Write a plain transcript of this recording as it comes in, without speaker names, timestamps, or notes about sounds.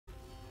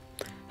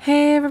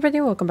Hey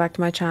everybody, welcome back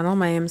to my channel.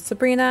 My name is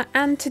Sabrina,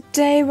 and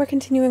today we're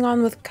continuing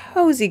on with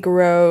Cozy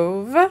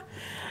Grove,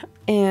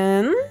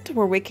 and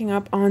we're waking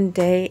up on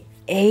day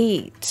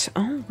 8.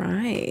 All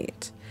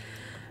right,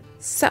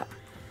 so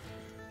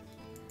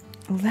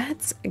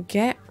let's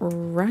get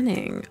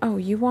running. Oh,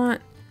 you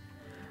want...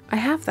 I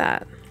have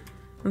that.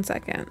 1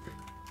 second.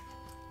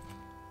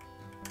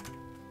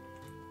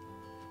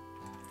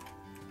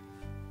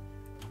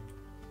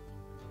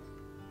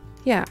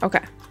 Yeah,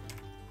 okay.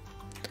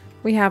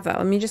 We have that.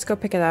 Let me just go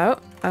pick it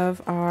out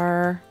of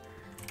our...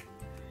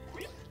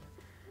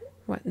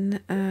 What?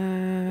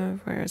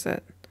 Where is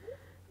it?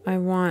 I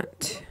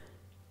want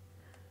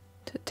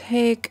to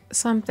take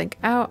something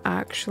out,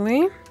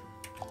 actually.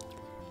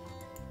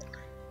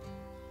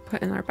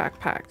 Put in our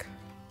backpack.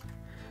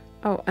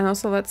 Oh, and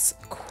also let's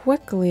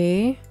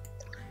quickly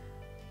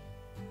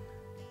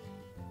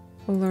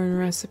learn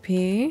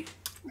recipe.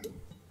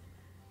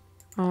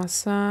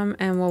 Awesome.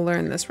 And we'll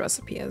learn this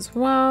recipe as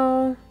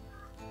well.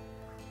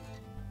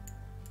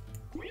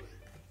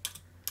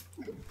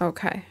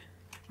 Okay,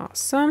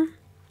 awesome.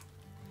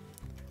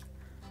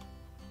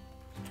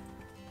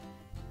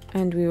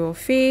 And we will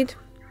feed.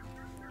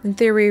 In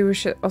theory, we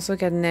should also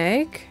get an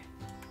egg.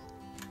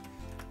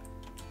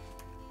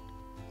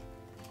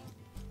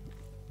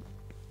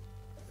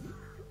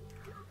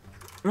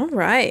 All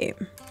right.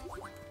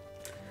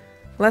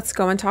 Let's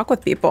go and talk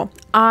with people.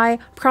 I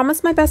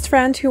promised my best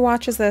friend who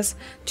watches this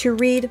to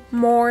read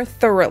more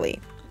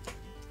thoroughly.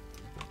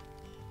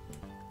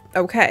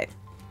 Okay,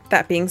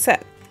 that being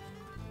said,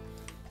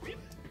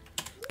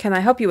 can I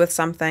help you with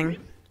something?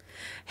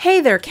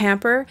 Hey there,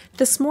 camper.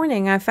 This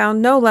morning I found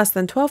no less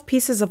than 12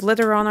 pieces of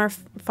litter on our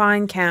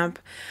fine camp.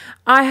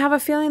 I have a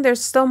feeling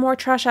there's still more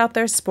trash out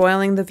there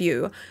spoiling the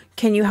view.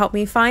 Can you help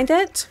me find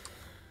it?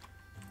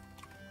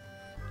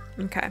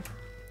 Okay.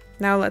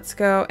 Now let's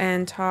go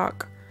and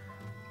talk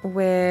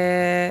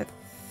with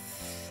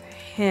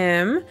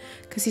him,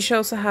 because he should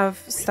also have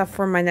stuff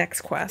for my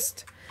next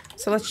quest.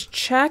 So let's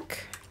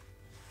check.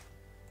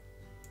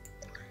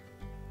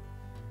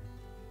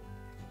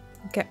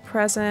 Get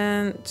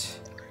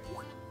present.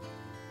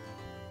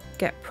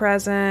 Get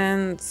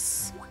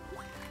presents.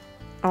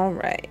 All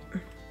right.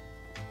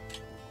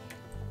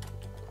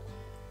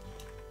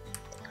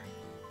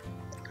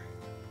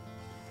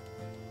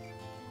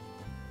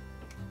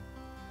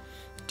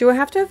 Do I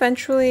have to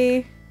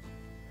eventually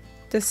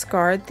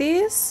discard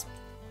these?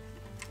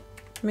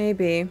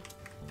 Maybe.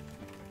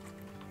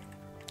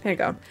 Here you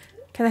go.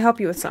 Can I help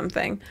you with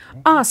something?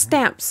 Ah,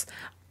 stamps.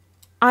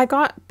 I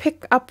got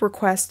pick-up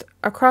request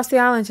across the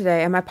island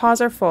today, and my paws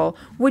are full.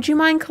 Would you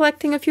mind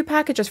collecting a few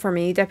packages for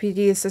me,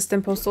 Deputy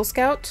Assistant Postal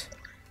Scout?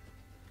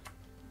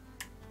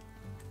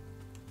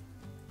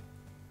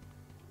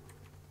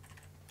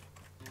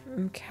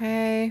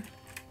 Okay.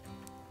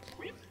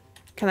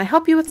 Can I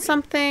help you with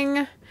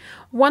something?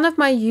 One of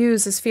my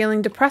ewes is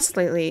feeling depressed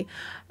lately.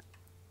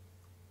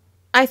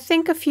 I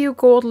think a few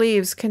gold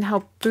leaves can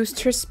help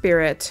boost her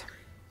spirit.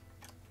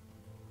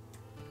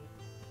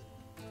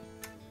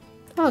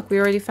 Oh, look, we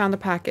already found a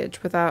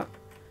package without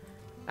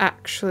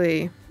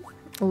actually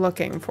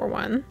looking for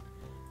one.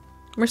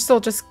 We're still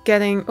just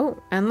getting...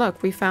 Oh, and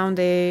look, we found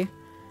a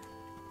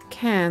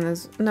can.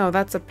 No,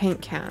 that's a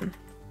paint can.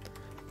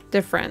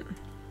 Different.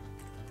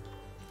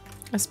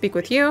 I'll speak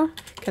with you.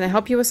 Can I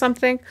help you with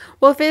something?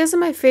 Well, if it isn't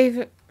my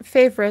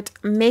favorite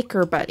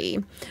maker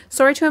buddy,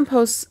 sorry to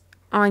impose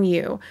on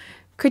you.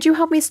 Could you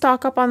help me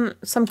stock up on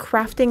some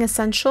crafting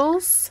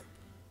essentials?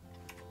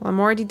 Well, I'm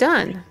already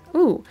done.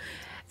 Ooh.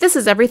 This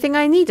is everything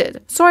I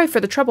needed. Sorry for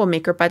the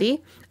troublemaker,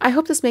 buddy. I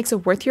hope this makes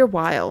it worth your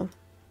while.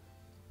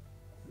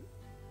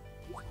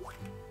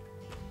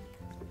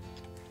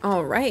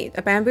 All right,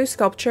 a bamboo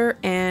sculpture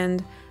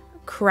and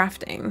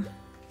crafting.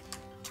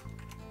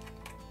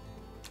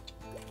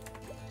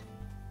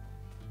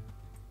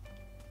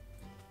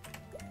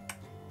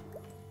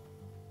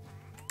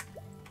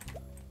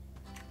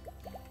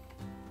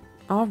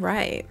 All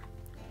right.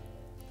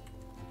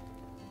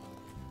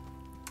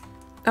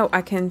 Oh,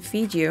 I can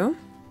feed you.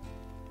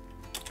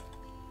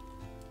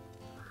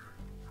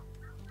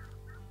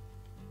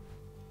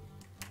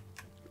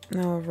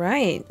 All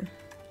right.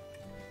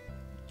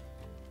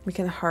 We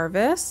can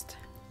harvest.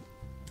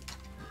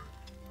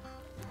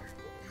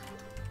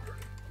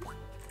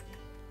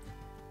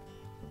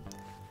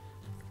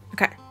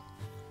 Okay.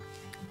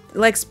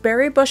 Likes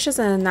berry bushes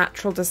and a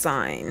natural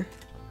design.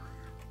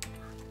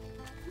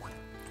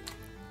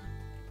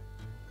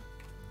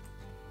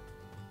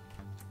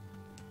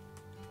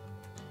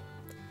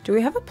 Do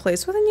we have a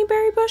place with any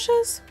berry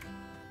bushes?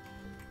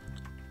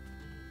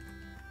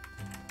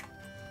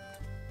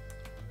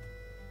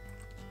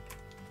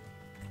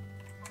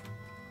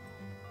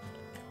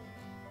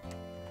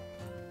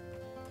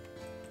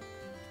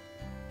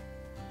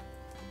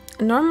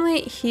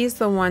 Normally, he's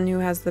the one who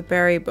has the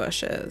berry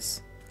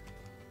bushes.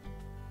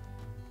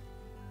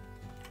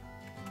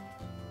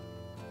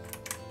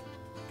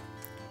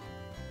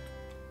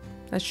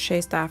 Let's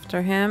chase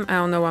after him. I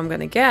don't know what I'm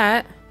gonna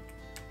get.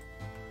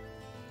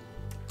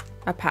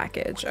 A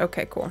package.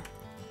 Okay, cool.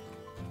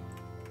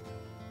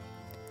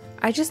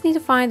 I just need to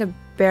find a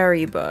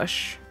berry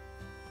bush.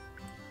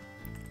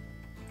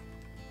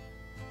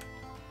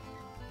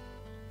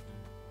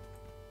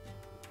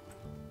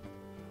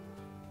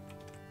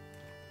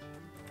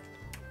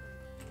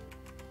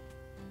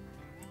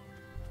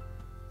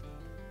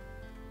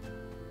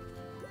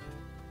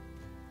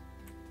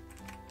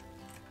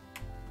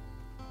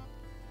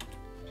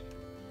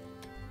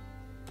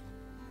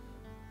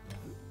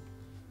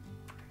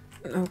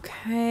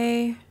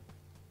 Okay.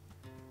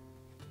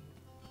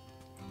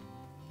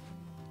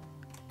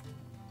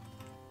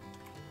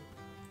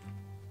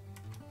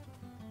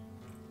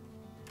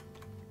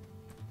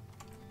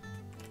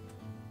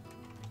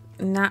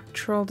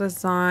 Natural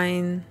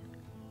design.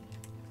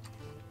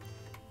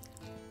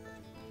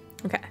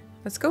 Okay,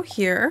 let's go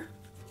here.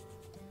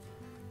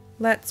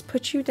 Let's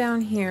put you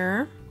down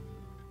here.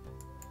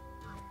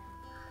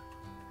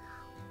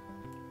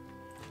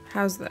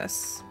 How's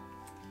this?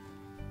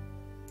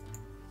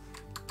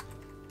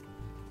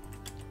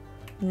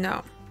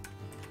 No.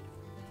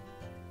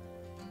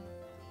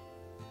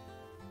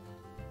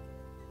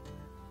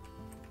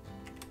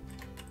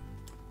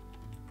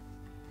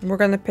 We're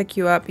gonna pick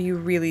you up. You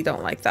really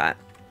don't like that.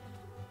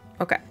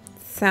 Okay.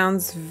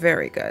 Sounds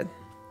very good.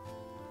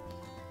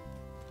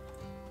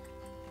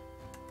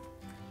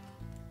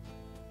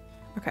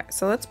 Okay,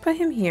 so let's put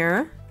him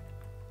here.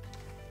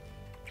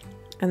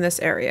 In this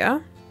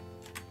area.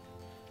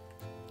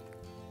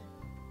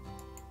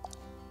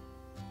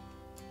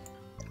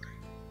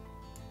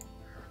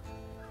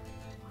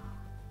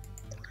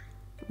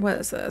 What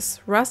is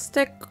this?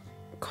 Rustic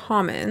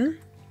common.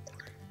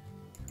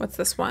 What's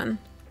this one?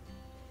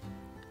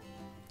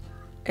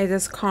 It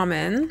is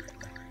common.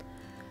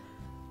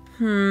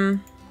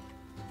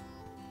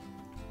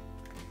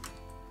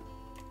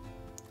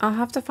 I'll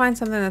have to find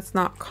something that's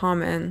not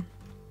common.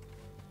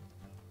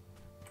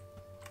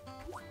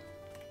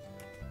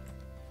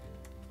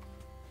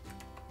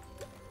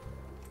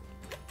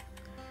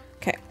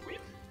 Okay.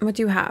 What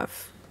do you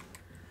have?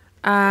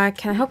 Can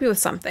I help you with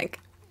something?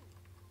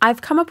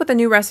 I've come up with a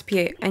new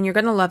recipe and you're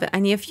gonna love it. I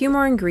need a few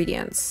more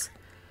ingredients.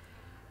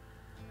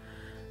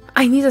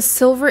 I need a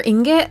silver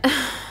ingot.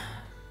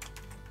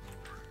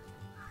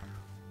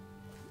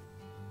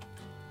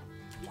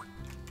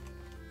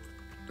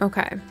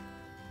 Okay.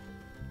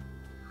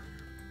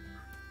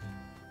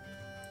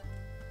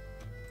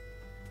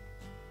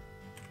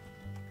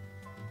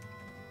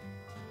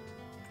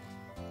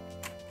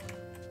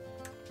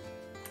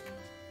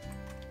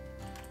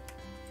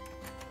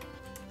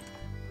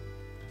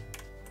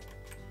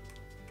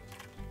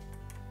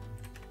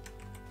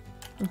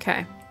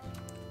 Okay.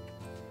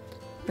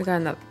 We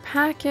got another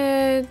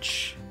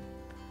package.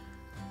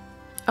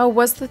 Oh,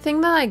 was the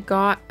thing that I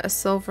got a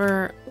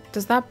silver...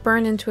 Does that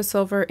burn into a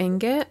silver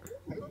ingot?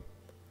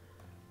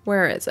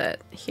 Where is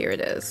it? Here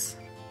it is.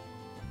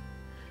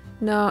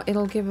 No,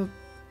 it'll give an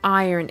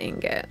iron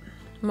ingot.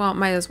 Well,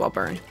 might as well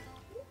burn.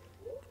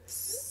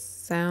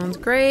 Sounds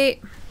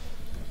great.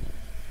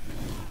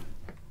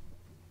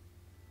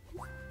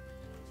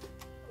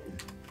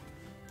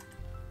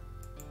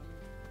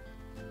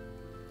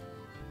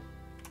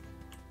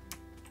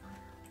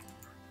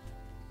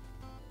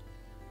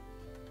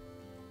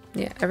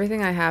 Yeah,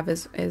 everything I have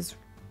is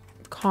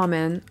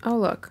common. Oh,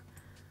 look.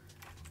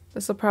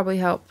 This will probably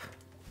help.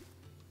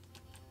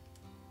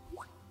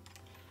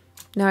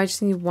 Now I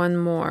just need one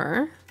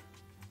more.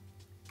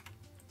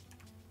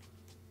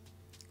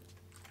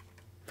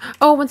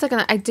 Oh, 1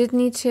 second. I did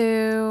need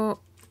to...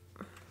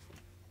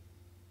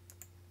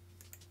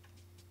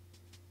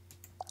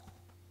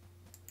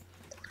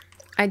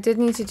 I did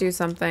need to do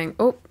something.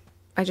 Oh,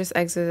 I just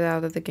exited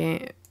out of the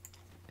game.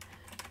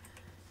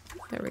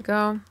 There we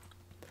go.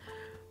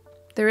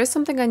 There is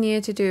something I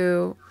needed to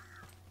do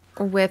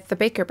with the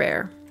Baker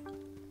Bear.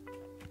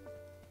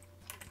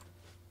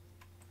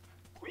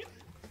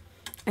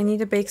 I need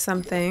to bake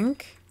something.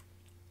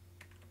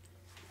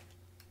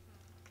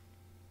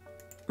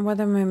 What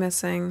am I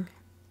missing?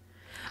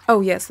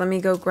 Oh yes, let me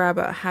go grab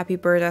a Happy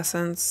Bird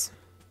essence.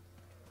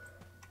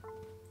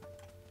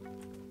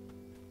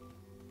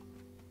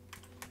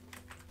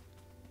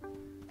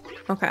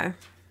 Okay.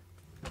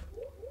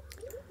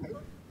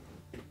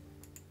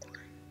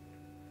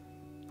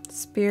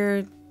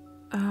 Spirit.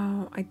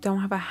 Oh, I don't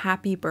have a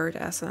Happy Bird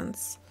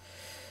essence.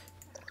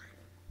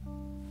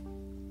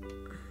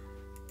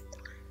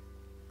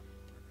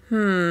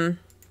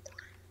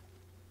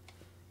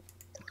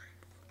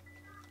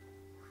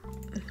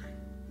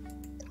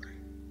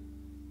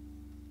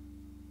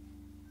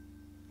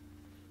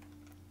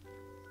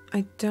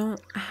 I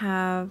don't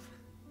have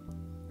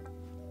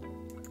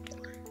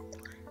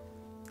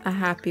a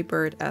Happy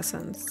Bird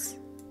essence.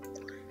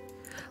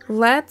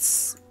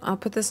 I'll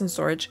put this in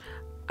storage.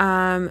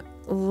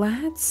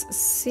 Let's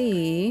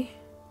see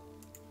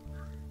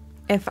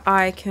if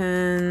I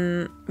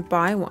can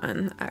buy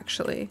one,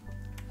 actually.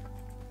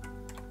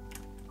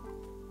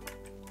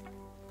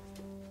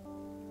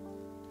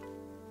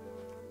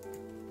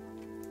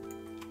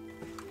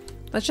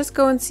 Let's just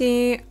go and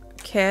see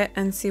Kit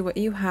and see what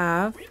you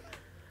have.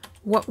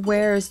 What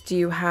wares do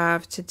you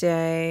have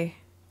today?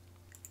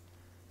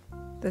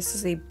 This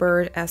is a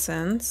bird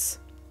essence.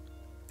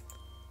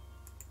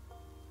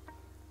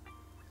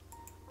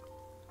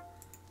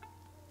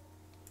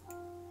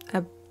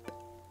 A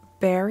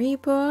berry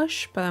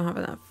bush, but I don't have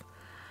enough.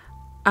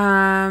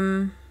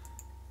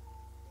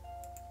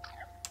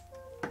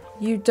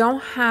 You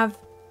don't have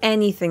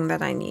anything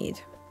that I need.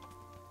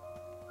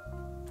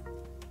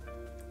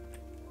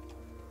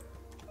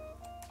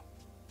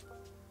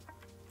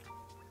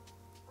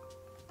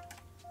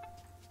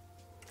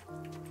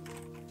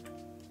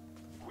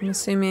 I'm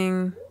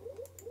assuming...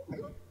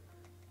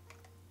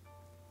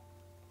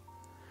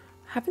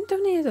 Haven't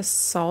donated a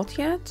salt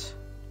yet?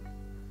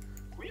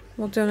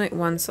 We'll donate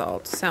 1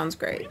 salt. Sounds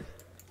great.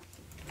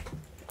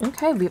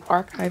 Okay, we've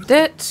archived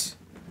it.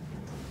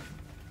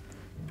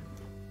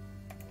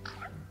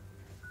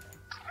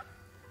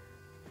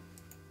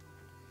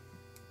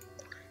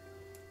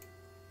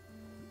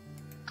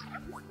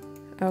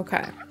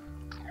 Okay.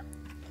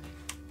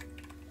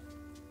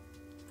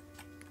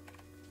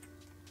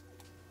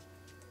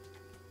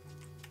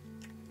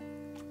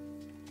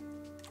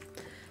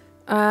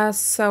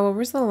 So what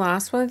was the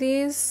last one of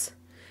these?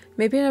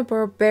 Maybe in a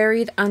burrow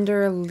buried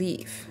under a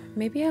leaf.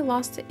 Maybe I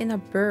lost it in a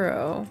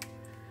burrow.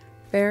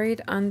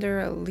 Buried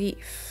under a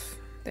leaf.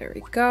 There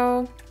we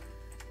go.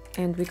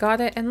 And we got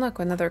it. And look,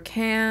 another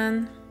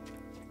can.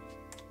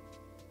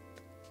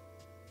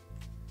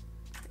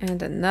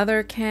 And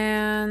another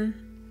can.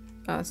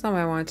 Oh, that's not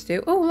what I wanted to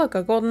do. Oh, look,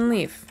 a golden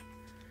leaf.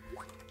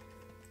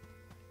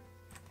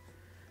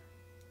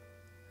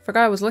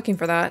 Forgot I was looking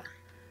for that.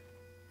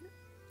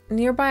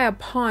 Nearby a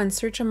pond,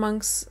 search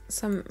amongst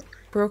some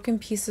broken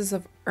pieces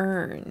of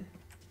urn.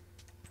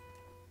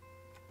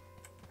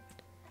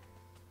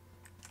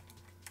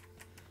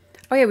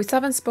 Oh yeah, we still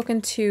haven't spoken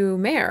to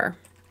Mare.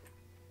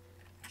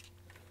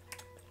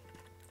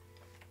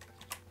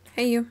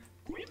 Hey you.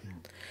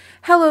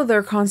 Hello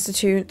there,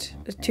 Constitute.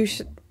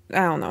 I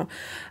don't know.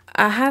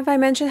 Have I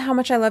mentioned how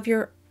much I love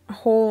your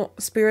whole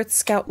Spirit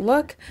Scout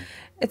look?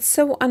 It's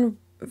so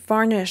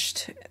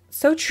unvarnished,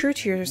 so true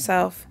to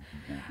yourself.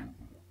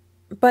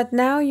 But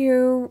now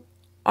you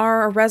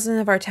are a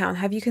resident of our town.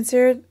 Have you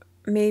considered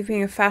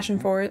maybe a fashion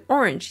forward?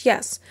 Orange,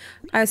 yes.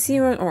 I see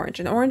you in orange.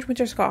 An orange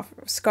winter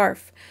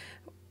scarf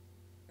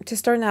to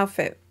start an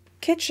outfit.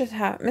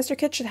 Mr.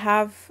 Kit should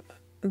have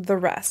the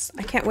rest.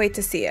 I can't wait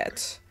to see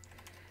it.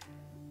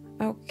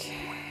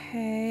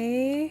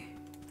 Okay.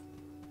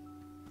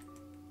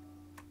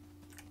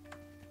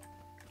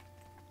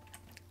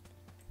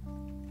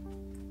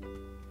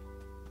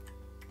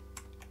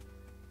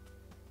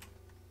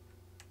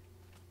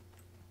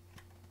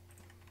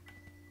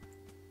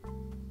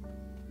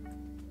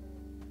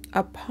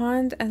 A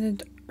pond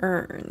and an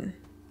urn.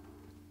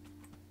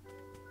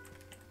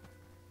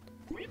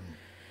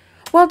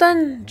 Well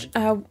done.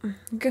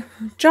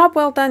 Job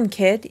well done,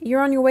 kid.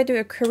 You're on your way to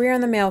a career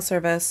in the mail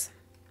service.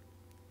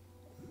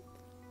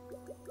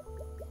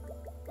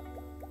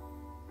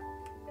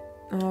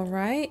 All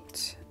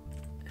right.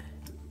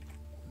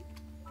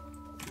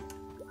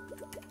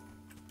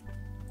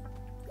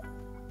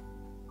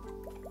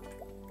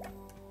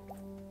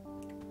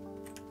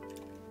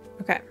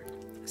 Okay.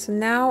 So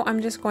now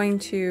I'm just going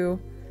to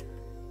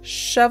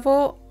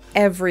shovel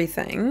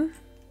everything.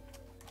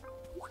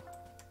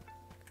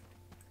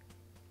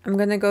 I'm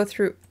going to go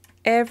through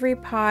every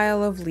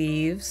pile of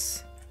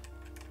leaves.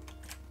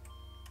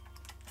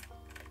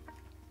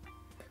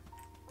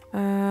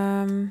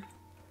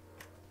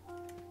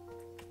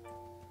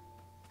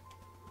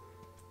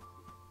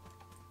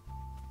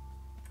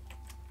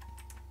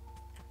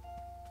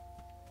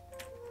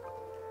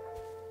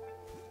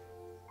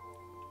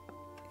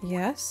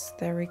 Yes,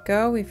 there we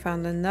go. We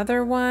found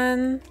another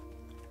one.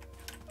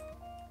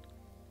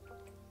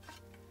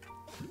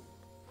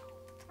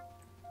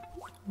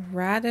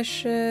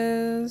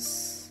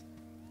 Radishes.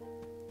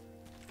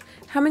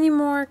 How many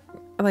more?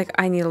 Like,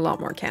 I need a lot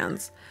more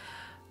cans.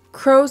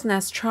 Crow's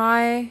nest.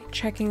 Try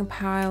checking a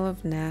pile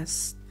of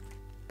nest.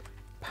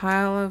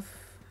 Pile of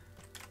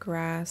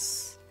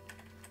grass.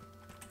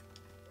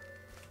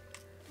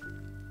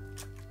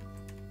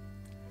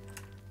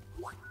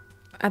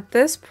 At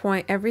this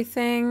point,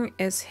 everything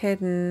is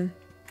hidden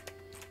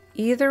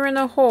either in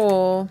a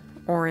hole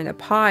or in a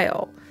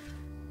pile.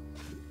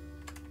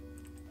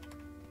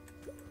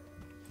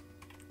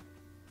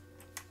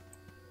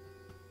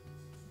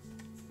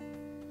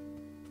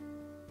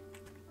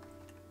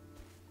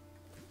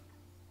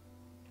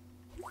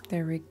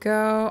 There we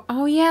go.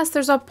 Oh yes,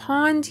 there's a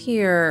pond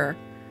here.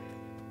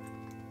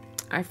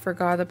 I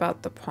forgot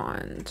about the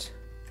pond.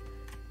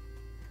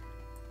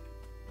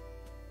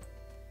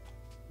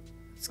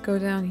 Let's go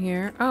down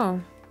here. Oh.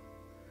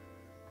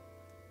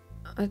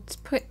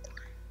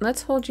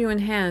 Let's hold you in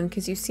hand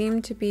because you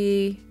seem to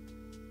be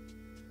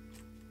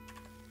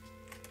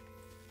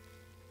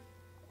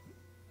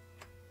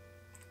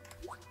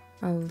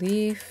a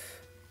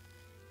leaf,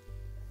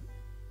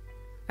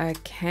 a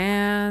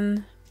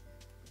can.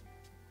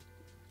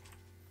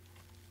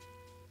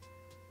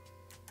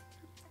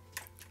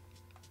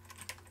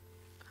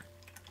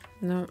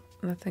 No,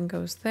 nothing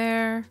goes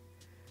there.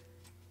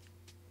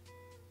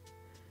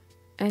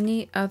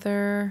 any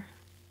other...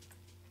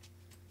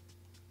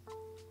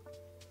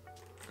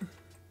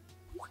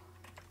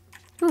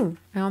 Ooh,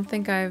 I don't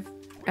think I've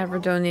ever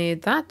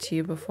donated that to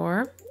you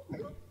before.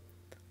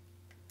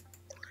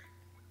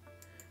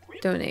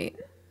 Donate.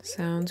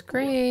 Sounds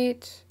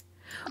great.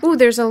 Ooh,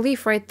 there's a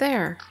leaf right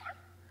there.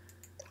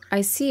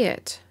 I see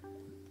it.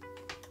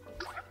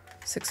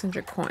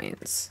 600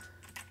 coins.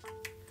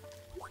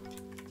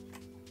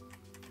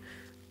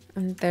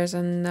 And there's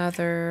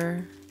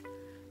another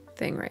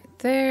thing right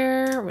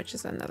there, which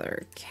is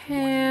another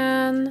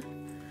can.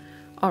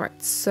 All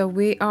right, so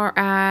we are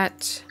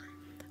at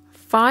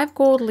 5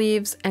 gold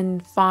leaves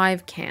and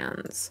 5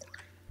 cans.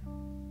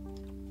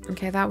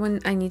 Okay, that one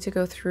I need to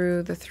go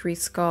through the 3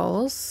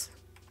 skulls.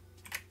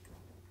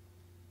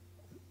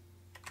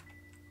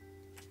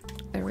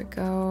 There we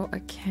go, a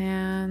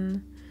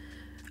can.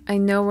 I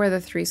know where the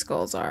 3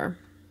 skulls are.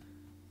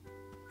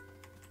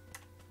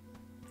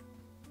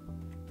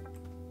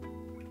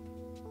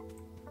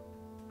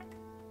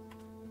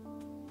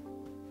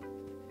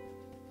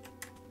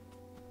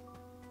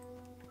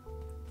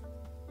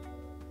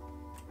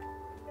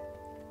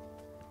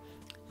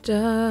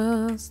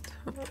 Just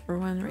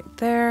one right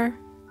there.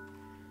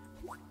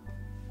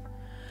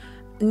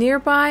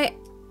 Nearby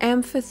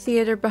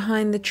amphitheater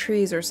behind the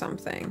trees or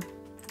something.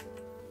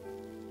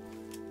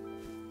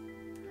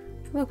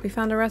 Look, we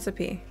found a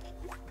recipe.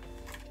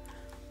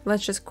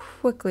 Let's just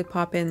quickly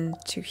pop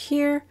into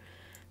here.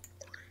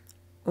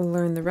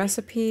 Learn the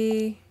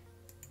recipe.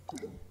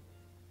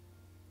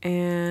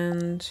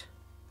 And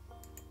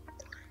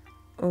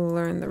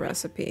learn the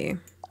recipe.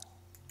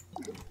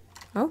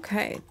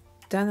 Okay,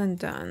 done and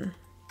done.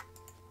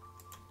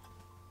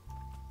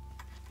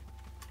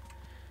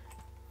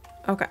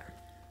 Okay,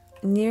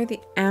 near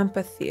the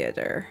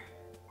amphitheater.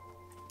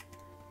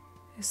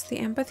 Is the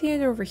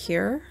amphitheater over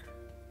here?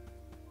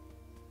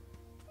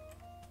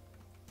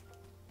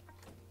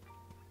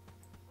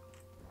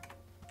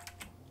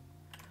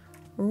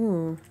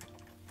 Ooh.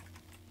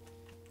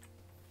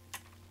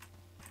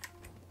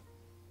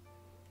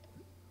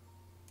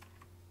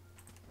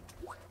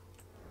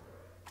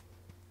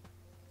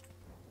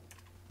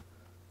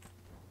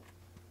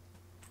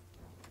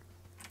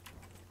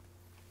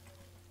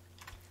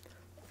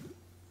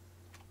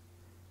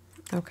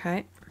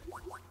 Okay.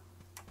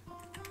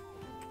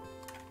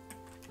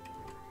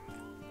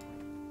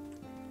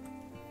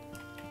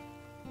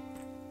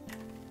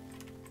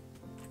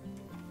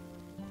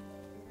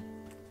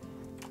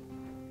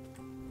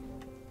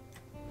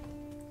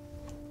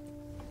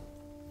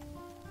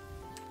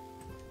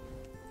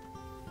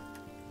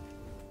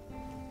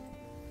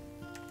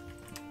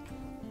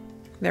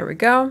 There we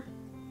go.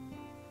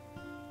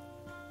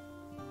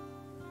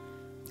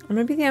 Or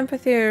maybe the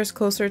amphitheater is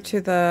closer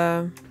to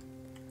the...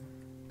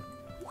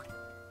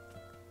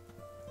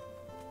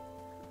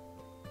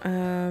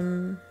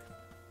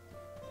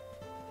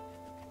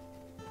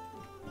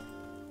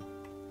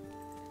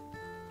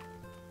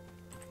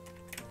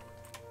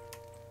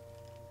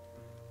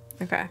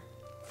 Okay.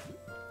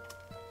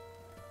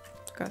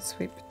 Got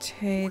sweet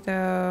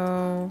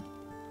potato.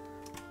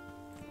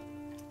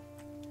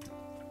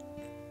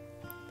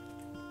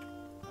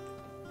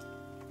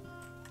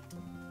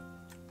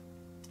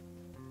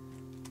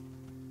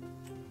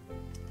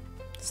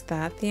 Is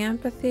that the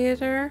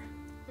amphitheater?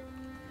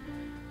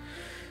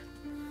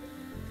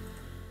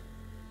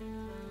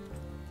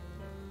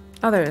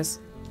 Oh, there it is.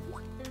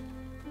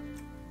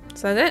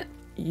 Is that it?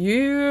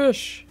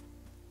 Yeesh.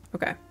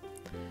 Okay.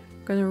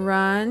 Gonna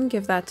run,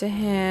 give that to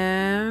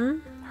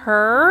him.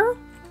 Her?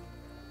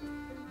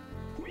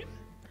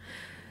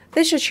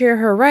 They should cheer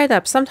her right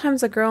up.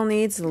 Sometimes a girl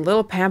needs a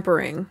little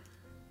pampering.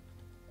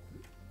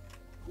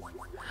 Oh,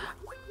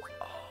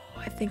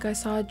 I think I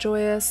saw a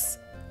joyous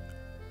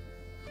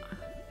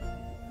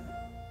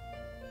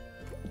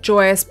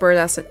bird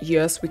essence.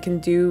 Yes, we can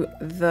do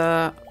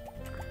the...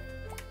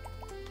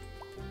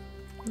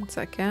 1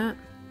 second.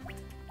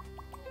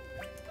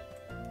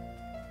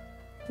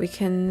 We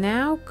can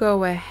now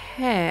go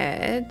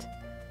ahead.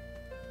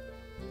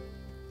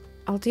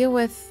 I'll deal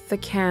with the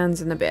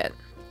cans in a bit.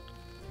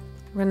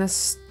 We're gonna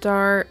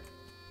start...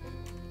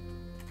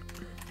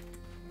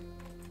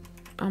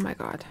 Oh my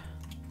god.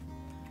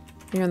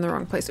 You're in the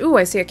wrong place. Ooh,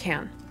 I see a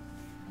can.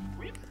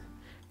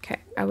 Okay,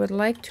 I would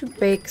like to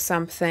bake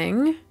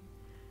something.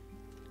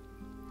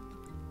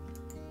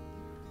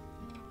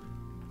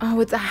 Oh,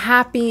 it's a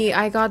happy.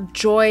 I got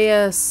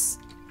joyous.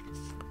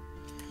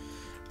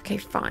 Okay,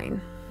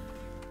 fine.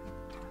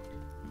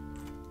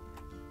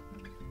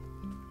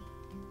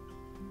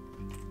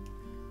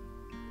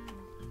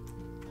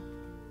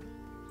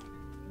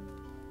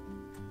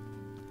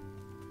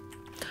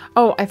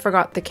 Oh, I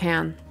forgot the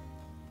can.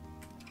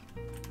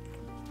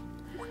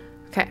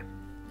 Okay.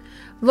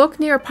 Look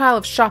near a pile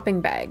of shopping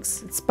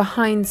bags. It's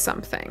behind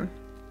something.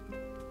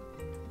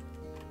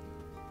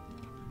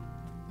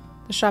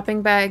 The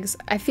shopping bags.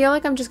 I feel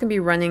like I'm just going to be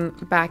running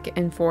back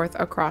and forth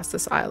across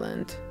this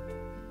island.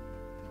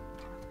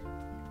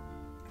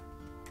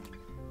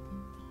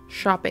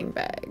 Shopping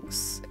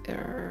bags.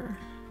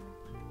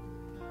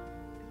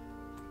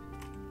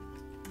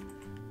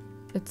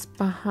 It's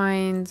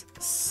behind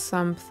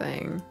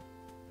something.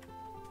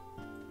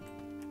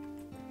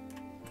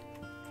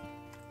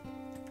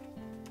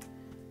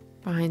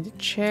 Behind a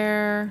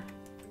chair.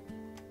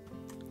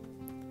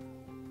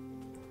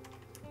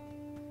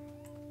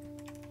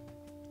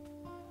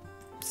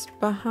 It's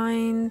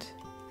behind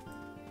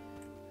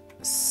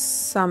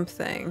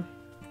something.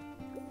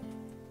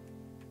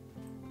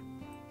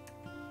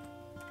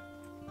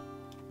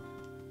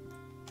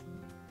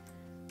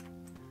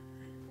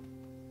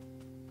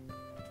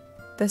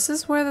 This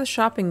is where the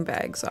shopping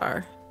bags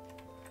are.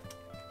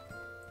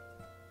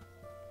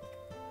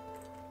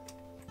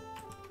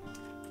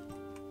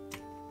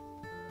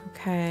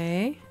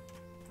 Okay.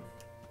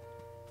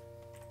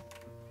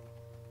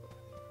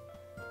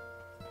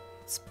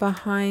 It's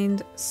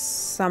behind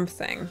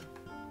something.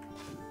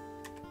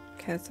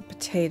 Okay, it's a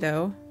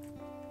potato.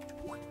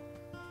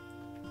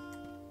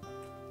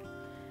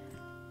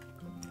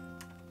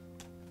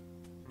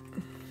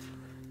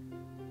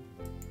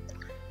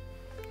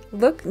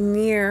 Look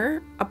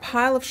near a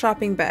pile of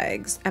shopping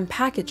bags and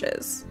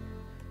packages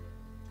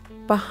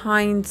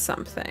behind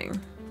something.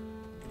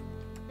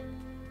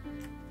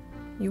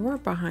 You are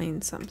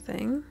behind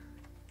something.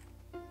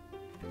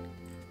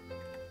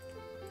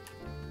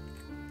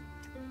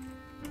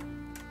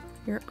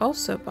 You're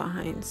also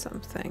behind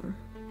something.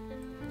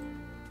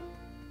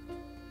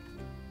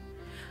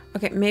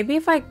 Okay, maybe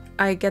if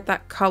I get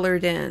that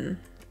colored in,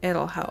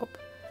 it'll help.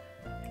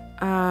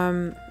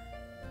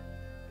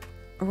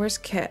 Where's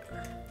Kit?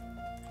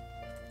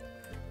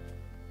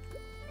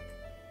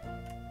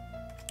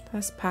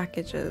 That's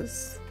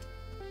packages.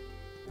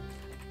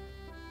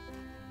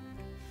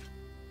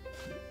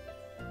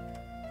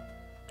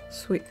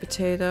 Sweet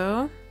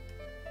potato.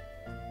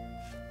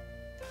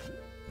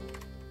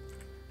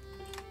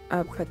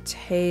 A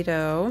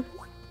potato.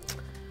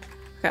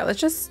 Okay, let's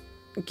just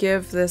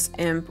give this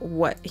imp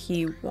what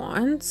he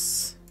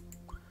wants.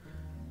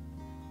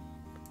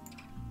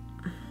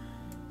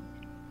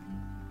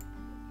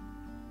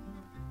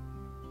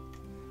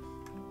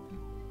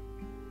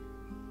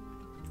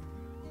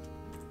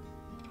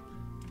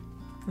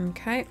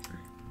 Okay.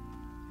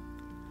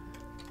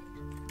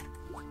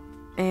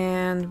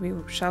 And we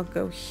shall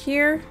go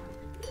here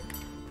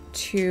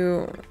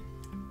to...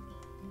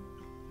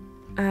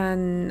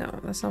 no,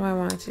 that's not what I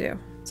wanted to do.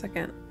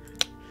 Second.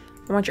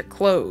 I want your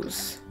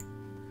clothes.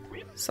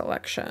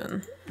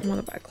 Selection. I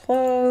want to buy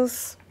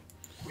clothes.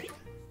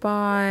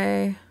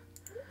 Buy.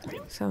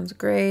 Sounds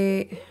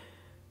great.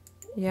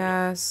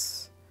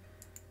 Yes.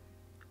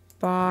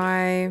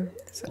 Buy.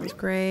 Sounds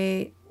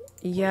great.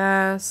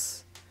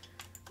 Yes.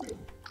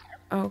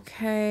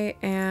 Okay,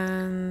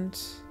 and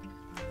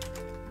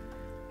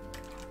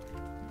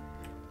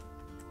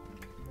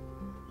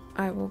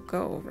I will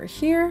go over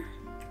here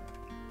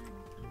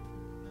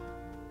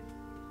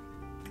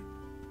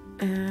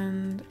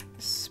and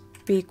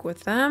speak with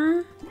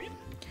them.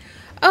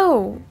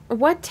 Oh,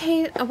 what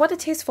a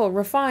tasteful,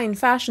 refined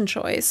fashion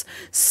choice.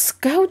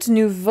 Scout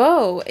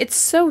Nouveau. It's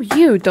so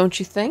you, don't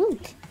you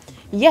think?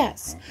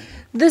 Yes.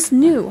 This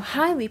new,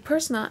 highly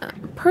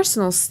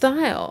personal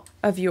style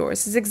of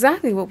yours is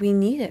exactly what we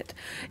needed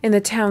in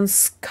the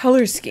town's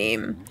color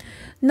scheme.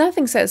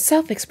 Nothing says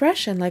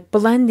self-expression like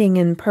blending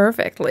in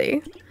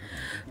perfectly.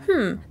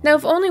 Now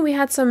if only we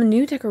had some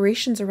new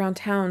decorations around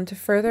town to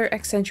further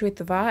accentuate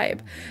the vibe.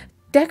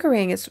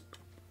 Decorating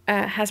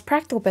has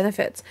practical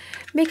benefits,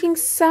 making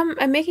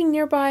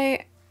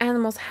nearby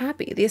animals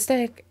happy. The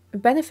aesthetic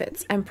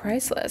benefits and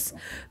priceless.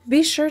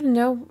 Be sure to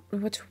know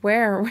what to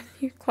wear when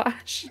you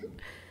clash.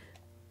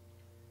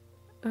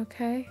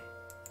 Okay.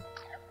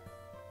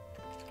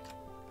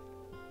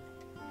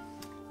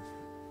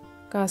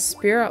 Got a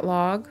spirit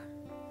log.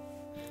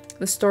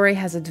 The story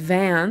has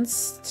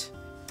advanced.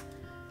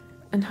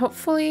 And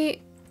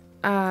hopefully,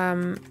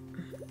 having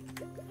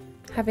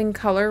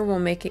color will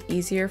make it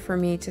easier for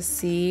me to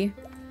see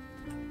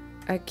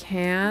a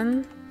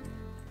can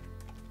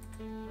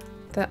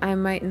that I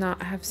might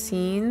not have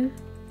seen.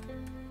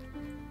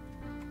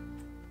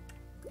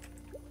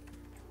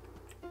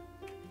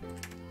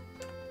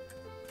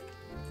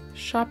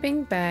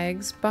 Shopping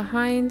bags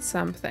behind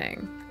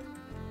something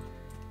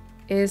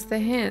is the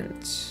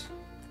hint.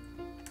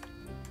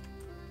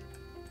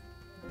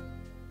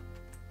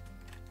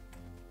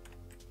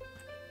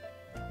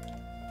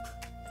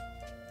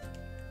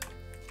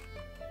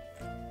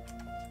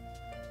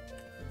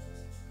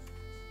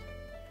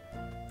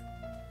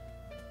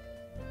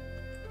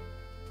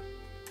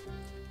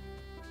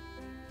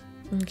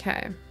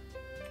 Okay.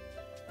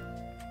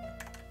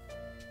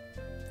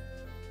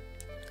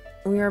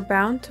 We are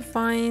bound to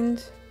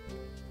find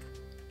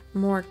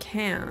more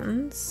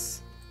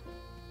cans.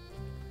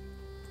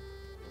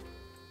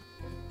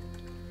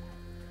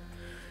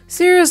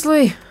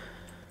 Seriously,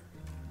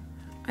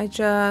 I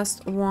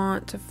just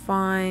want to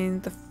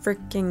find the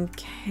freaking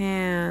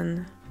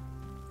can.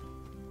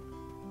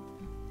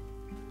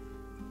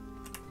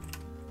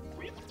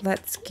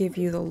 Let's give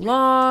you the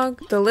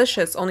log.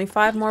 Delicious. Only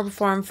 5 more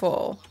before I'm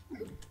full.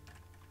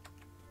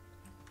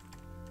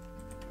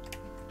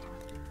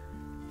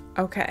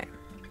 Okay.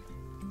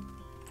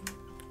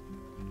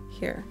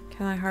 Here,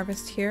 can I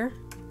harvest here?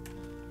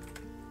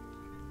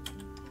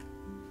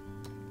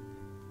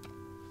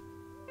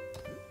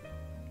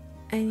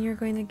 And you're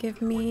going to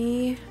give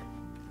me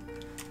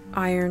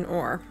iron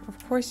ore.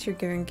 Of course you're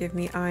going to give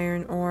me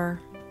iron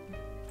ore.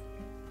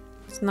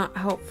 It's not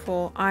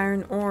helpful.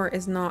 Iron ore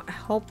is not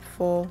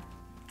helpful.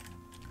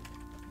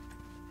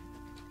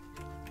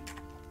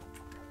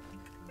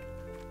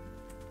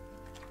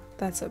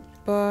 That's a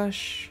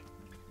bush.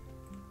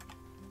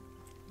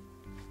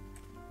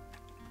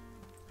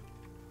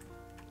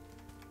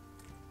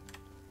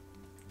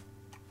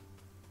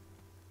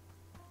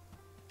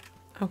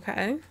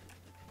 Okay.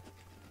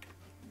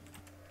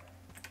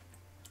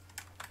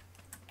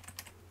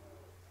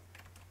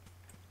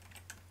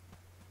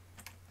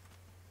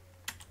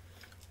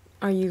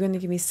 Are you going to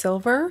give me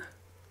silver?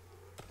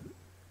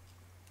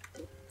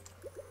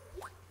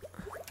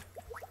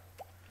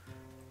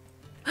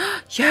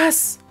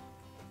 Yes!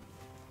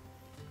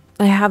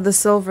 I have the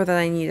silver that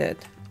I needed.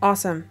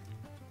 Awesome.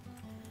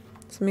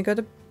 So let me go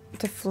to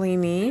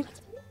Flamey.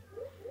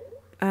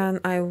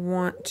 And I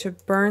want to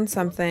burn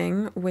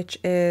something, which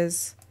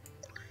is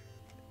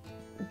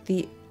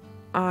the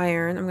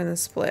iron. I'm going to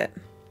split.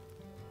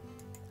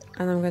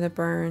 And I'm going to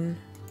burn.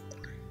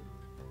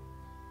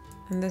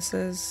 And this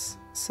is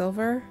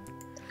silver.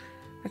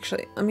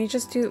 Actually, let me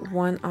just do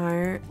one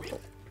iron.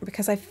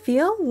 Because I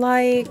feel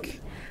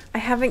like I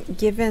haven't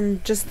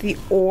given just the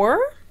ore.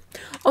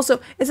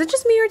 Also, is it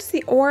just me or does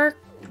the ore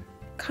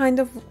kind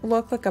of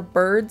look like a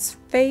bird's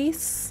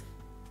face?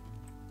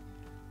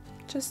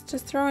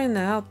 Just throwing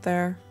that out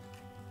there.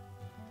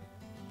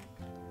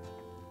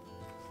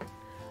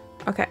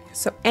 Okay,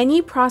 so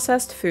any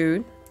processed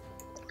food,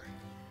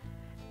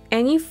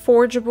 any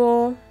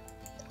forgeable,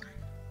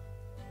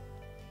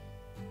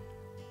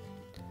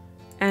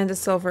 and a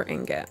silver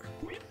ingot.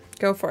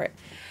 Go for it.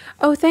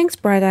 Oh, thanks,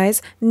 Bright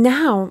Eyes.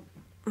 Now,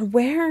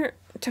 where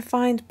to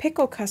find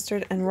pickle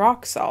custard and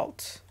rock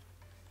salt?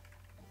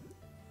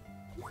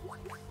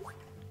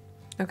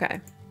 Okay,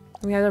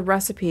 we had a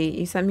recipe.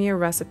 You sent me a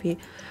recipe.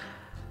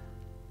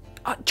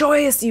 Oh,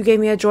 joyous! You gave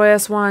me a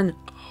joyous one.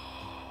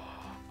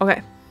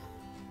 Okay.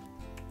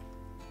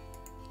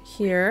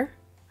 Here.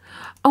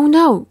 Oh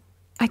no!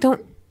 I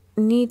don't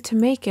need to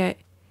make it.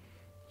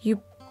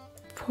 You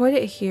put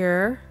it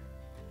here.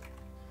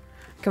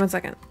 Come on a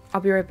second.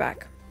 I'll be right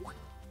back.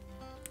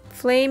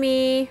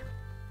 Flamey!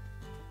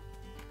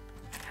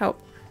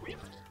 Help.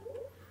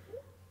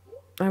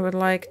 I would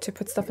like to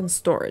put stuff in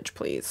storage,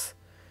 please.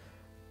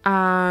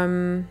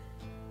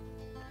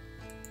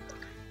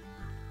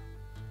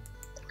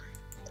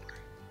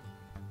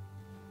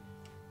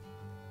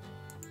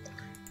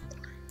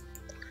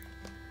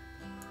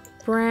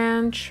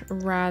 Branch,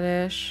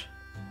 radish.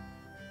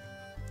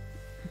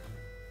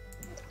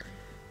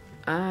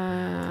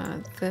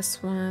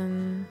 This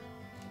one.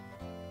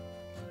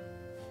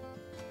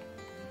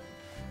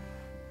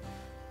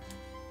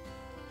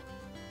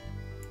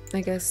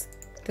 I guess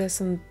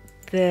this and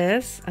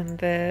this and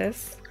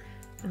this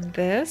and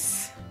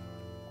this.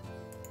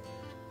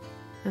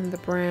 And the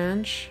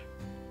branch.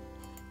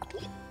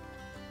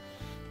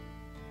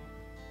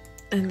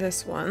 And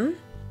this one.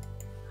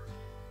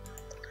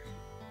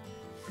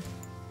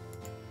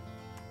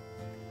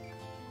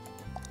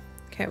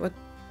 Okay, what?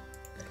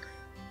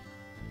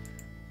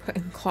 Put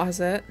in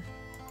closet.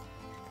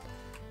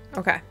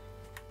 Okay,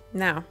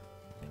 now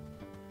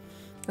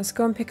let's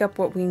go and pick up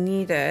what we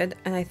needed.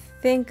 And I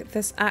think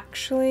this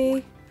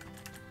actually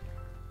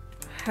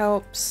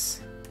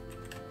helps.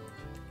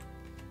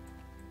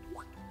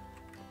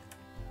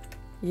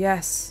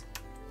 Yes,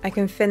 I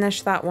can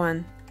finish that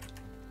one.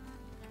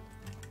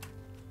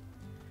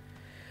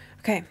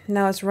 Okay,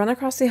 now let's run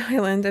across the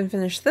island and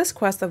finish this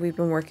quest that we've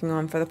been working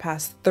on for the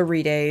past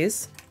 3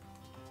 days.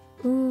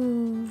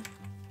 Ooh.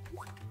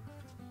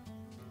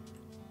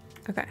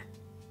 Okay.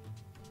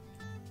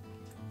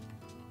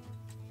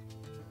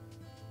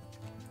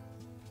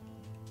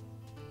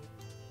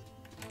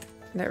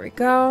 There we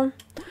go.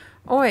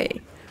 Oi,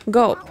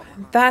 gulp.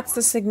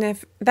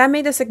 That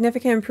made a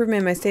significant improvement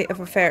in my state of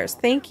affairs.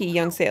 Thank you,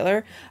 young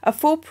sailor. A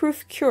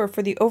foolproof cure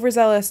for the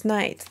overzealous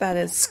knight, that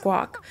is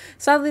Squawk.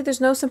 Sadly,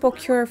 there's no simple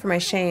cure for my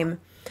shame.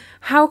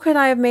 How could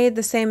I have made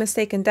the same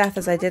mistake in death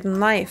as I did in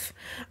life?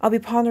 I'll be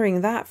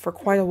pondering that for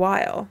quite a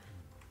while.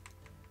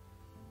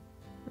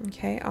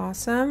 Okay,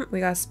 awesome. We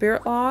got a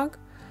spirit log.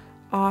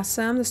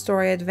 Awesome. The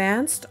story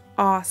advanced.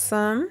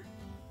 Awesome.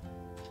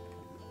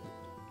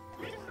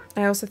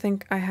 I also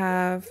think I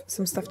have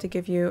some stuff to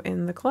give you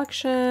in the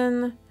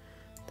collection.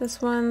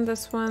 This one,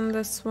 this one,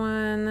 this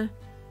one.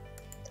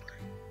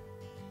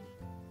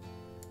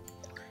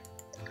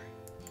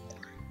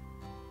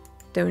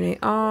 Donate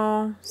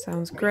all.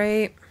 Sounds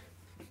great.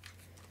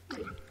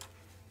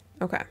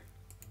 Okay.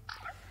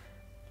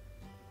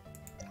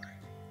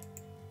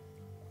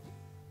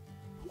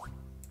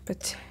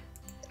 But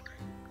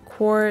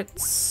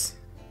quartz,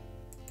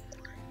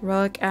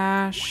 relic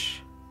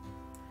ash,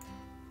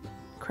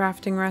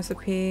 crafting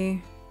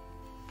recipe,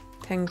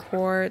 10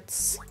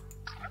 quartz.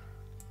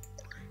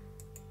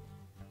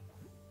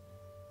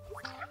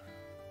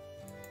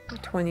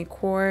 20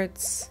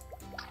 quartz.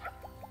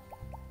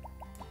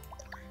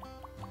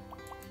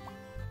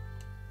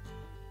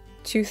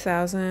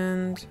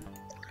 $2,000.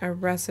 A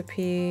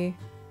recipe.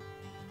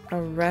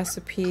 A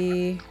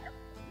recipe.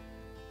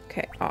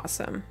 Okay,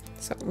 awesome.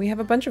 So we have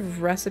a bunch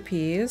of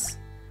recipes.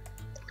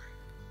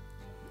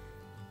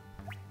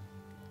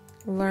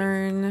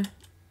 Learn.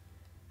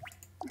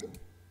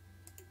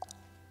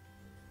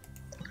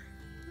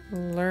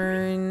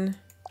 Learn.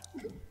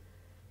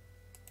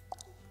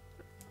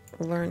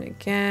 Learn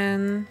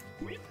again.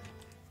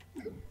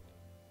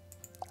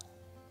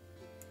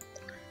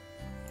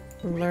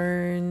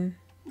 Learn.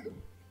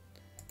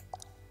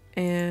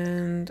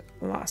 And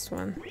last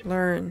one.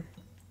 Learn.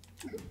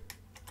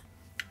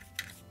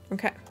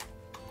 Okay.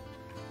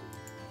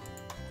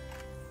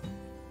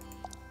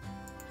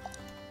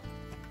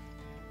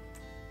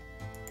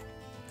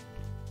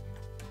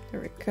 There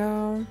we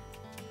go.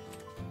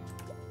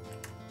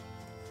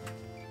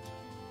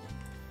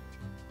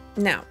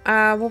 Now,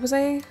 what was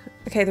I?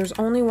 Okay, there's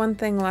only one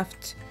thing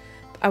left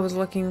I was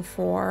looking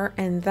for,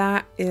 and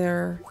that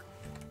are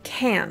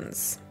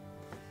cans.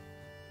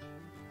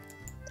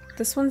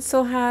 This one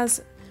still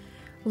has,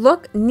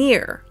 look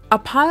near a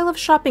pile of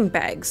shopping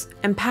bags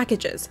and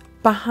packages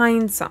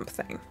behind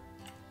something.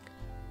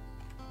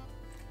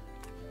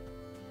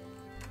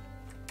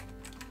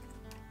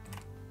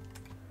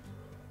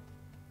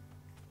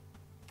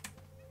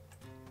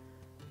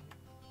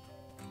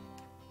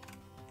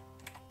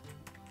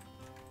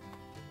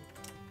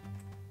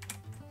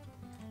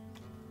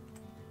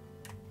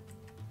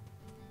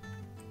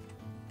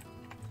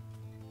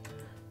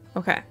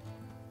 Okay.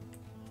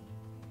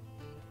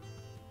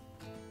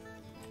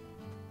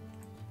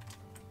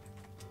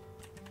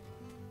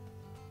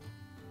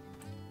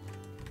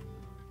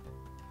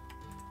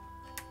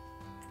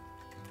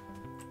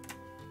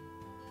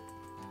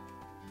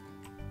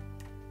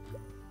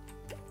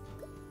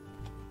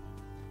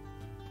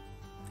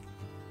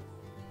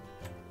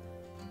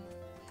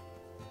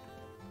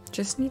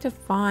 Just need to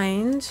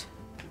find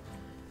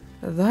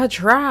the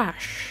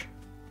trash.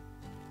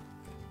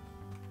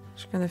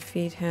 Just gonna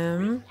feed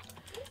him.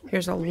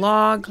 Here's a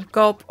log.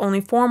 Gulp.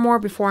 Only 4 more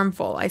before I'm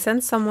full. I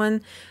sent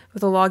someone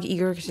with a log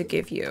eager to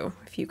give you,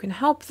 if you can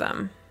help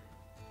them.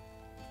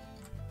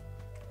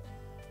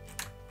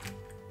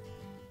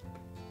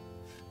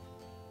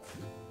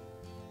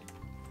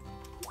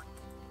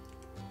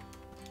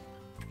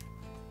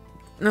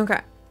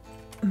 Okay.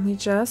 We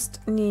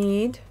just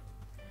need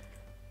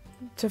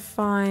to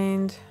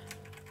find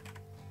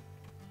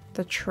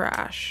the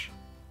trash.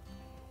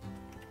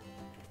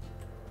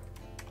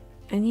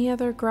 Any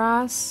other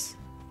grass?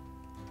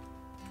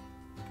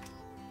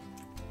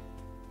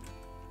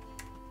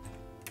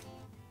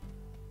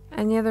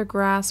 Any other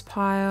grass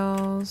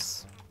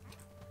piles?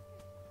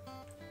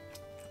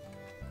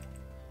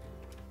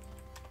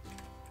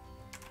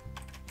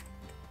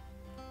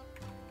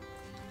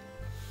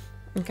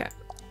 Okay,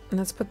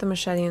 let's put the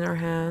machete in our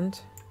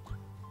hand.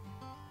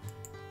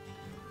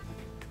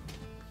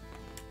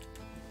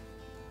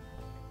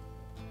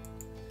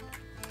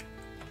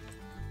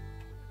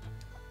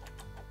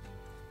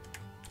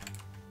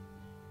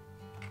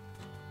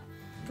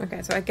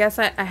 Okay, so I guess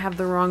I have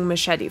the wrong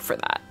machete for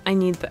that. I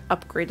need the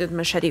upgraded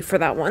machete for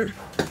that one.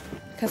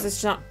 Because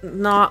it's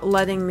not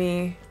letting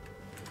me...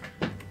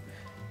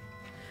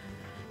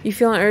 You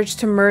feel an urge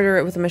to murder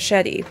it with a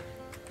machete.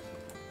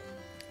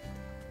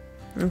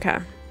 Okay.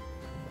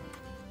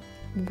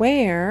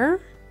 Where...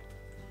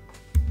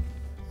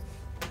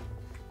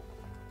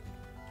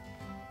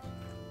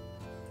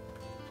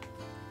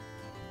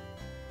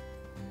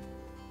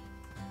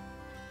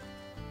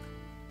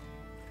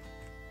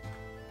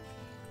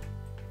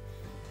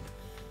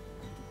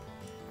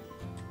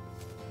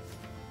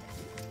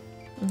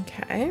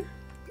 Okay.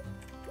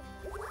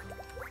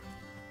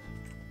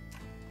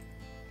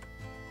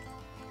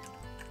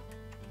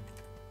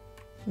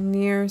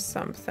 Near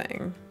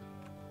something.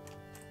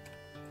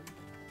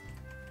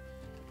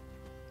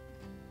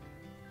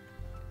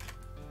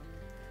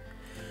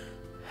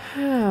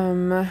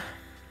 That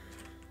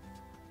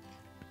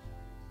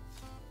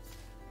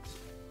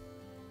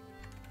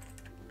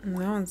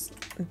one's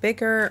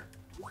bigger,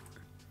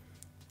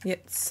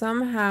 yet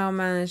somehow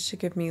managed to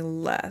give me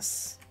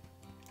less.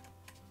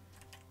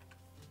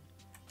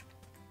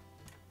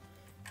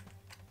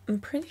 I'm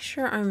pretty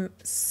sure I'm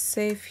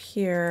safe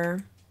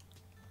here.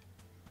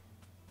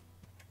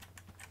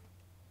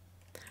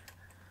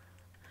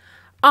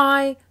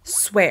 I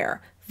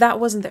swear that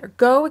wasn't there.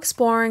 Go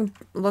exploring,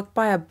 look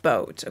by a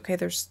boat. Okay,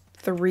 there's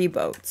 3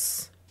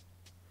 boats.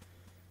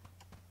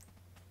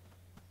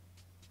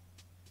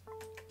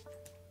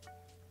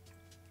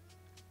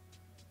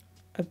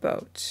 A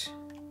boat.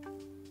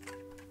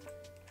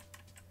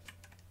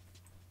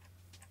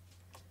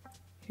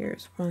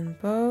 Here's one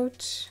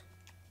boat.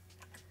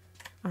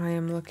 I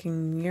am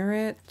looking near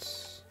it.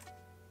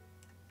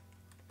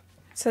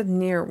 It said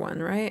near one,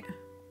 right?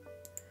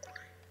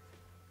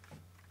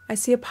 I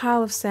see a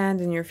pile of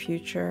sand in your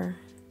future.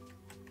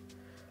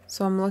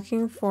 So I'm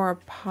looking for a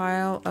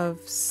pile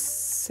of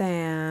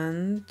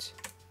sand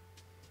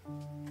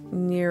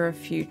near a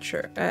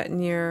future,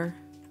 near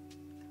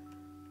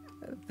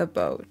the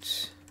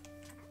boat.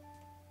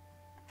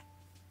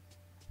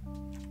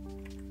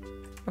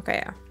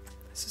 Okay, yeah.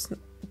 This is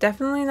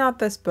definitely not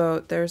this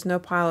boat. There's no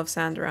pile of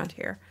sand around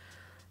here.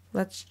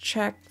 Let's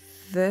check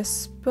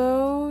this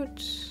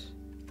boat.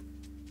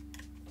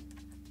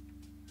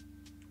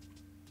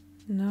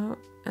 No,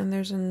 and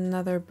there's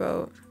another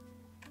boat.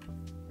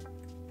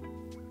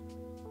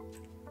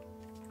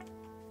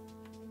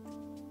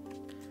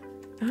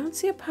 I don't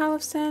see a pile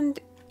of sand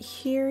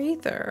here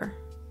either.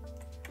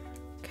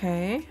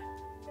 Okay.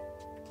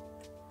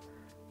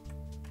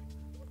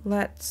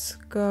 Let's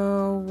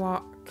go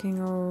walking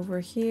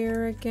over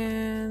here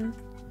again.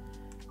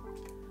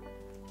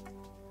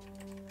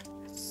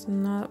 It's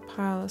not a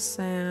pile of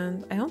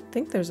sand. I don't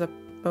think there's a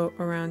boat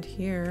around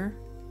here.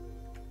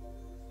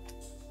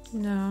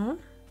 No.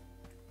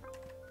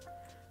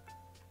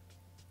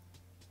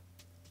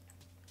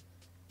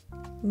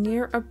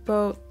 Near a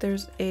boat,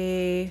 there's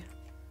a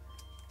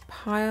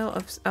pile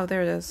of... Oh,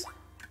 there it is.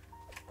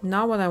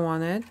 Not what I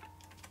wanted.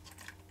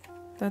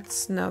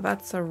 No,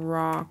 that's a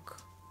rock.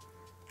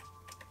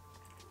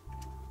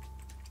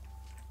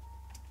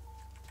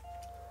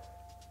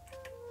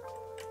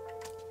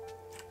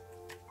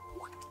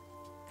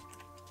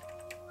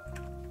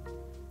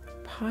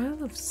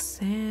 Pile of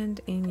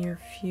sand in your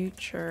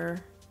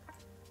future.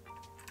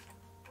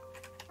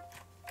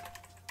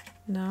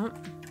 No.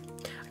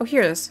 Oh,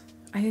 here it is.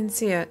 I didn't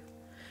see it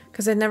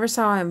because I never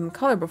saw him in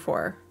color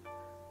before.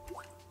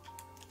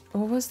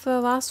 What was the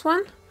last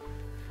one?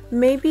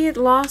 Maybe it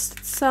lost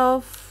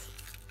itself.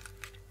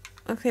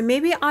 Okay,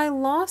 maybe I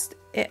lost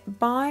it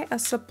by a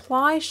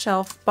supply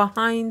shelf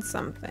behind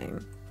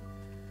something.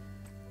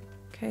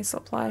 Okay,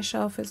 supply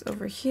shelf is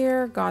over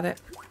here. Got it.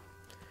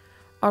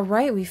 All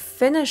right, we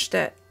finished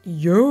it.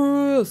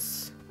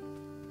 Yes.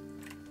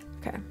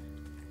 Okay.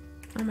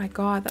 Oh my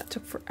god, that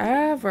took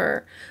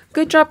forever.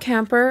 Good job,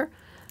 camper.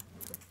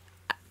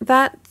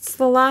 That's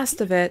the last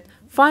of it.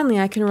 Finally,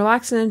 I can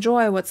relax and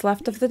enjoy what's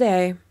left of the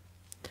day.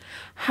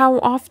 How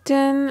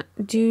often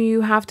do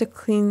you have to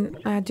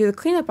do the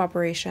cleanup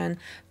operation?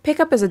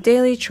 Pickup is a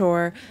daily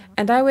chore,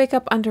 and I wake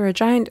up under a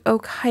giant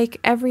oak hike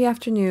every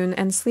afternoon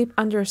and sleep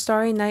under a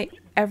starry night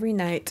every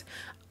night.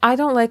 I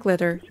don't like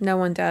litter, no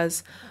one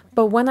does.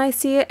 But when I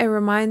see it, it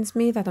reminds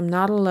me that I'm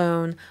not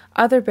alone.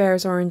 Other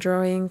bears are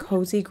enjoying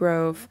cozy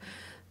grove.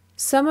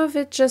 Some of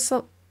it just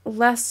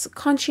less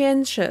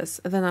conscientious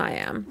than I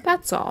am.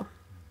 That's all.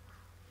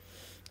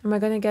 Am I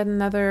going to get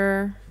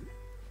another...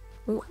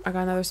 Ooh, I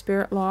got another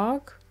spirit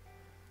log.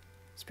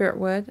 Spirit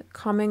wood.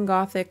 Common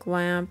gothic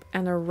lamp.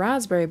 And a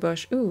raspberry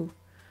bush. Ooh,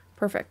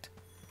 perfect.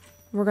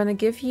 We're going to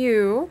give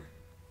you...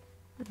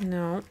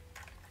 No.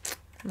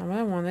 Not what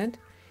I wanted.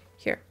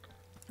 Here.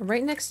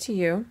 Right next to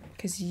you.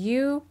 Because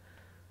you...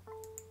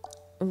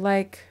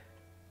 like...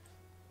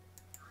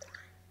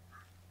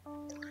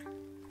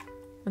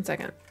 One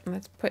second.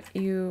 Let's put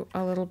you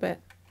a little bit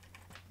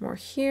more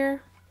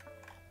here.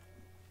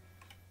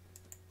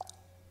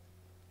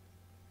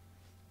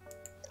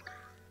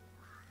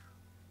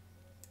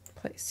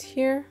 Place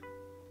here.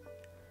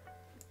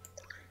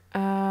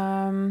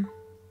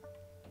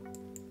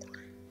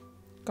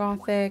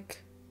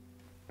 Gothic.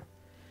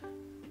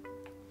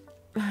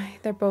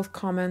 They're both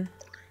common.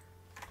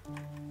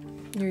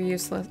 You're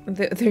useless.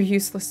 They're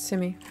useless to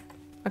me.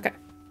 Okay.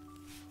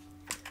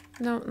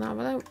 No, not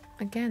what I...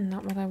 Again,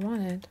 not what I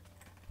wanted.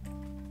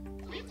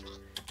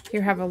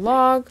 Here, have a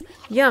log.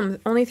 Yum,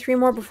 only 3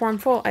 more before I'm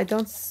full. I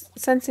don't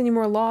sense any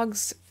more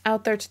logs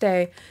out there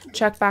today.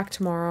 Check back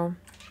tomorrow.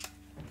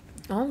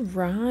 All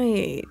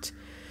right.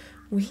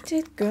 We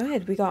did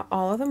good. We got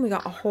all of them. We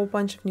got a whole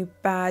bunch of new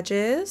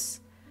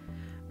badges.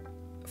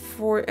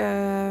 For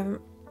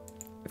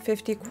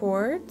 50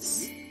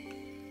 quartz.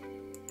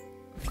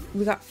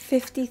 We got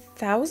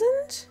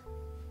 50,000?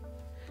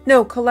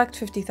 No, collect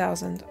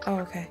 50,000. Oh,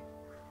 okay.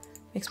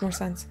 Makes more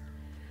sense.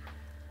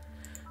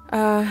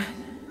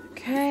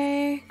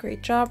 Okay.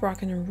 Great job.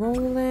 Rockin' and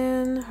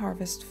rollin'.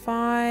 Harvest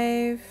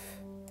 5.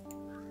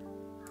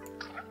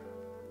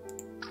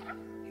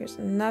 Here's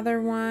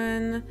another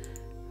one.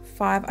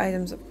 5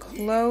 items of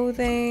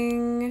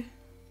clothing.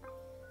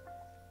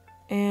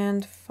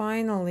 And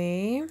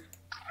finally...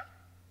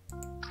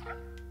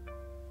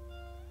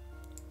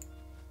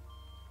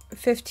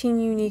 15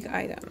 unique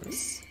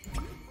items.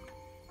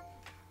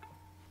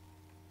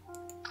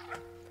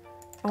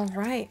 All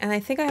right, and I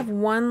think I have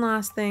one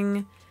last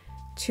thing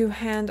to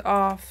hand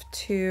off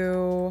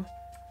to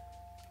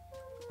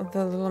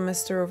the little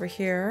mister over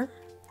here.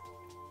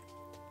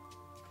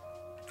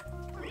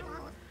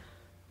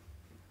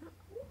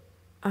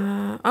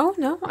 Oh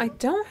no, I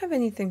don't have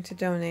anything to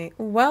donate.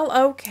 Well,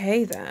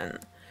 okay then.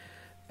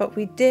 But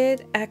we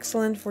did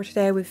excellent for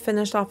today. We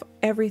finished off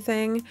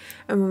everything,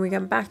 and when we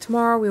get back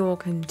tomorrow, we will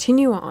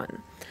continue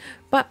on.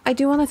 But I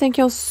do want to thank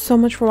y'all so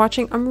much for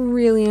watching. I'm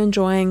really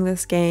enjoying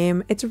this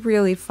game. It's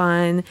really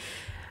fun,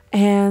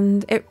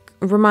 and it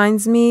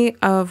reminds me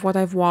of what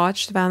I've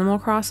watched of Animal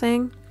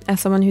Crossing.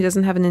 As someone who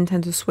doesn't have a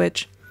Nintendo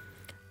Switch,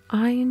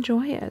 I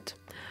enjoy it.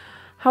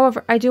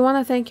 However, I do want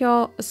to thank you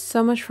all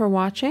so much for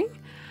watching,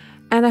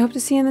 and I hope to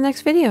see you in the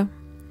next video.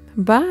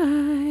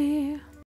 Bye!